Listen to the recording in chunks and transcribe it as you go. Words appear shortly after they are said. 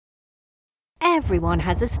everyone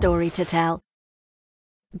has a story to tell.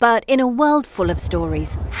 But in a world full of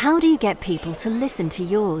stories, how do you get people to listen to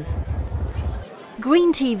yours?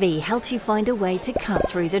 GreenTV helps you find a way to cut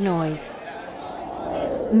through the noise.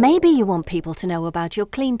 Maybe you want people to know about your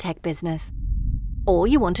clean tech business. Or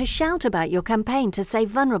you want to shout about your campaign to save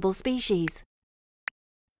vulnerable species.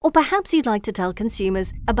 Or perhaps you'd like to tell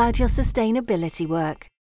consumers about your sustainability work.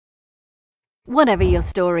 Whatever your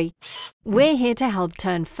story, we're here to help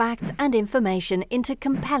turn facts and information into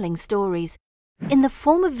compelling stories in the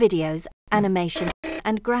form of videos, animation,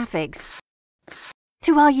 and graphics.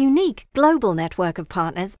 Through our unique global network of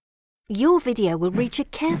partners, your video will reach a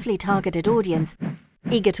carefully targeted audience,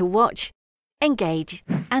 eager to watch, engage,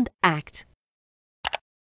 and act.